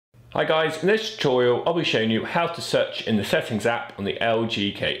Hi guys, in this tutorial I'll be showing you how to search in the settings app on the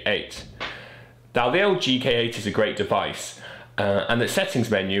LG K8. Now the LG K8 is a great device and the settings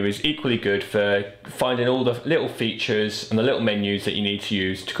menu is equally good for finding all the little features and the little menus that you need to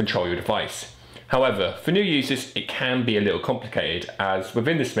use to control your device. However, for new users it can be a little complicated, as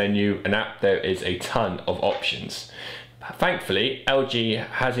within this menu and app there is a ton of options. Thankfully, LG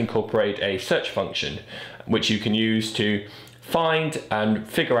has incorporated a search function which you can use to find and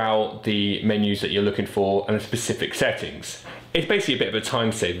figure out the menus that you're looking for and the specific settings. It's basically a bit of a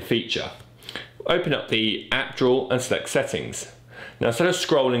time saver feature. Open up the app drawer and select settings. Now instead of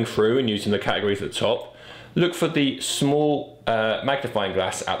scrolling through and using the categories at the top, look for the small magnifying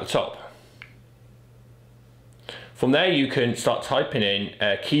glass at the top. From there you can start typing in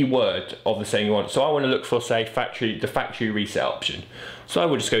a keyword of the saying you want. So I want to look for, say, the factory reset option. So I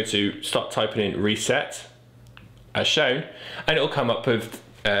will just go to start typing in reset as shown, and it will come up with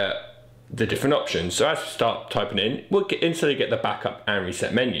the different options. So as we start typing in, we'll instantly get the backup and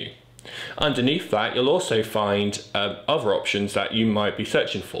reset menu. Underneath that you'll also find other options that you might be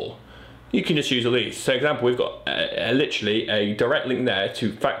searching for. You can just use all these. So for example, we've got literally a direct link there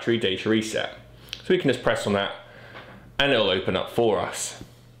to factory data reset. So we can just press on that and it'll open up for us.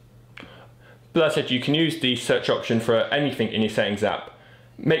 But as I said, you can use the search option for anything in your settings app.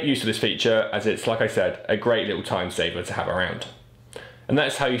 Make use of this feature, as it's, like I said, a great little time saver to have around. And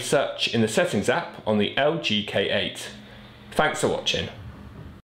that's how you search in the settings app on the LG K8. Thanks for watching.